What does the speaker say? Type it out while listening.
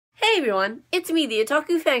everyone, it's me, the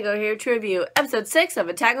Otaku Fango, here to review episode 6 of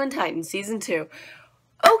Attack on Titan Season 2.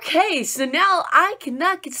 Okay, so now I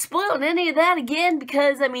cannot get spoiled on any of that again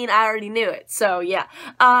because, I already knew it. So, yeah.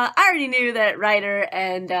 I already knew that writer,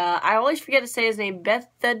 and I always forget to say his name, that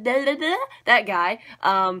guy,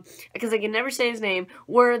 because I can never say his name,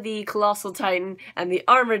 were the Colossal Titan and the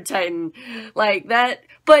Armored Titan. Like, that,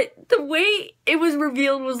 but the way it was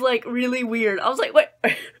revealed was, like, really weird. I was like, what?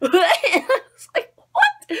 I was like, what?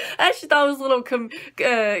 I actually thought it was a little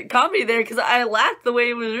comedy there, because I laughed the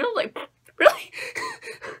way it was real, like, really?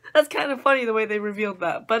 That's kind of funny the way they revealed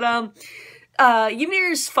that. But,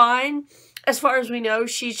 Ymir's fine. As far as we know,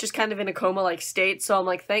 she's just kind of in a coma-like state, so I'm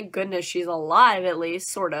like, thank goodness she's alive, at least,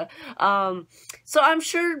 sorta. So I'm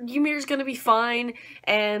sure Ymir's gonna be fine,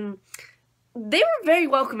 and they were very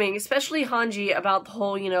welcoming, especially Hanji, about the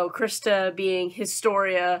whole, Krista being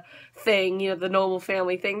Historia thing, the noble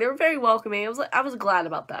family thing. They were very welcoming. I was glad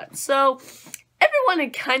about that. So everyone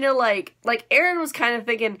had kind of like Aaron was kind of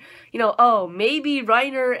thinking, oh, maybe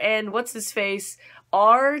Reiner and what's-his-face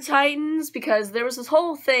are Titans, because there was this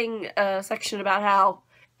whole thing, section about how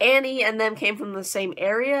Annie and them came from the same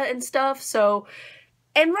area and stuff, so,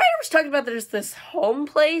 and Reiner was talking about there's this home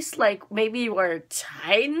place, like, maybe where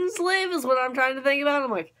Titans live is what I'm trying to think about.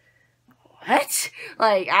 I'm like, what?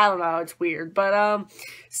 Like, I don't know, it's weird, but,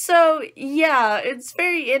 so, yeah, it's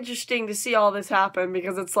very interesting to see all this happen,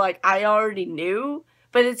 because it's like, I already knew,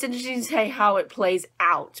 but it's interesting to see how it plays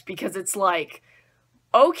out, because it's like,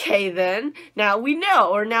 okay then, now we know,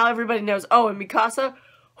 or now everybody knows, oh, and Mikasa,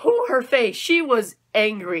 her face, she was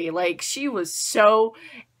angry, like, she was so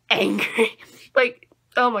angry, like,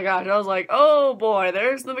 oh my gosh, I was like, oh boy,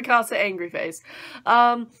 there's the Mikasa angry face.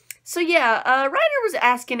 So yeah, Reiner was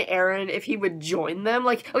asking Aaron if he would join them.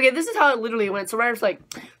 Like, okay, this is how it literally went. So Reiner's like,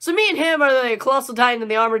 so me and him are the Colossal Titan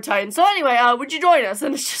and the Armored Titan. So anyway, would you join us?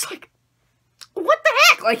 And it's just like, what the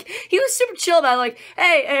heck? Like, he was super chill about it, like,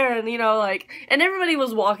 hey, Aaron, and everybody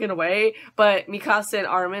was walking away, but Mikasa and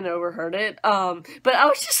Armin overheard it. But I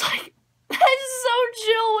was just like, that is so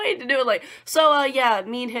chill way to do it. Like, so, yeah,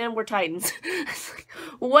 me and him, we're Titans. Like,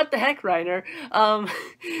 what the heck, Reiner?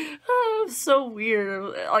 So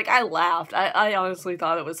weird. Like, I laughed. I honestly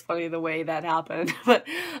thought it was funny the way that happened. But,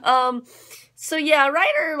 so yeah,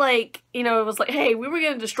 Reiner, was like, hey, we were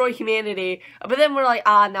gonna destroy humanity, but then we're like,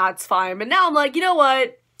 nah, it's fine. But now I'm like, you know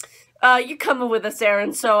what? You're coming with us,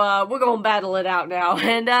 Aaron, so, we're gonna battle it out now.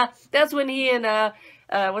 And, that's when he and,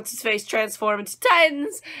 what's-his-face transform into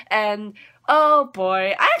Titans, and, oh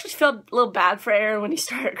boy, I actually felt a little bad for Aaron when he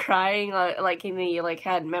started crying, and he,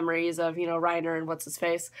 had memories of, Reiner and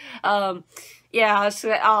what's-his-face. Yeah, it's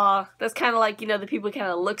like, aw, that's kind of like, the people he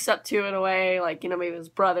kind of looks up to in a way, like, maybe his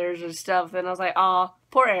brothers or stuff, and I was like, aw,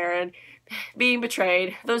 poor Aaron, being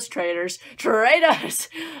betrayed, those traitors,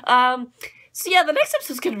 so yeah, the next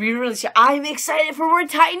episode's gonna be really I'm excited for more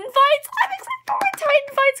Titan fights! I'm excited for more Titan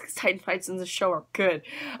fights! Because Titan fights in the show are good.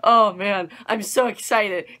 Oh man, I'm so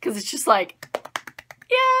excited, because it's just like,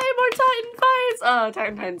 yay, more Titan fights!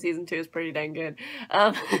 Titan Season 2 is pretty dang good.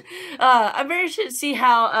 I'm very interested to see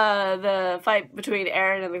how, the fight between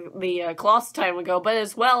Eren and the Colossal Titan would go, but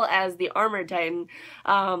as well as the Armored Titan.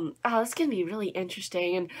 It's gonna be really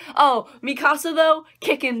interesting. And, Mikasa, though,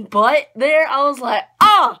 kicking butt there, I was like,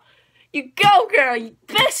 you go, girl! You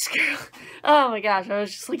best girl! Oh my gosh, I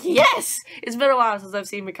was just like, yes! It's been a while since I've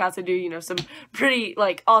seen Mikasa do, some pretty,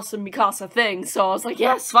 awesome Mikasa things, so I was like,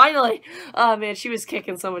 yes, finally! Oh man, she was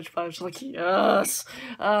kicking so much butt. I was like, yes!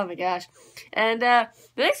 Oh my gosh. And, the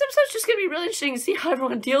next episode's just gonna be really interesting to see how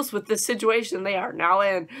everyone deals with this situation they are now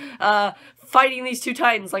in. Fighting these two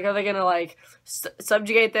Titans, are they gonna,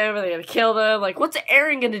 subjugate them? Are they gonna kill them? What's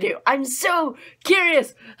Eren gonna do? I'm so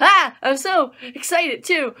curious! I'm so excited,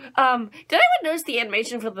 too! Did anyone notice the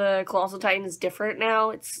animation for the Colossal Titan is different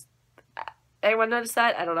now? Anyone notice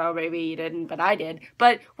that? I don't know, maybe you didn't, but I did.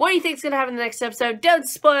 But what do you think's gonna happen in the next episode? Don't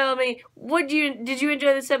spoil me! Did you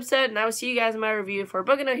enjoy this episode? And I will see you guys in my review for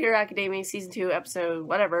Boku no Hero Academia Season 2 episode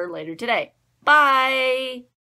whatever later today. Bye!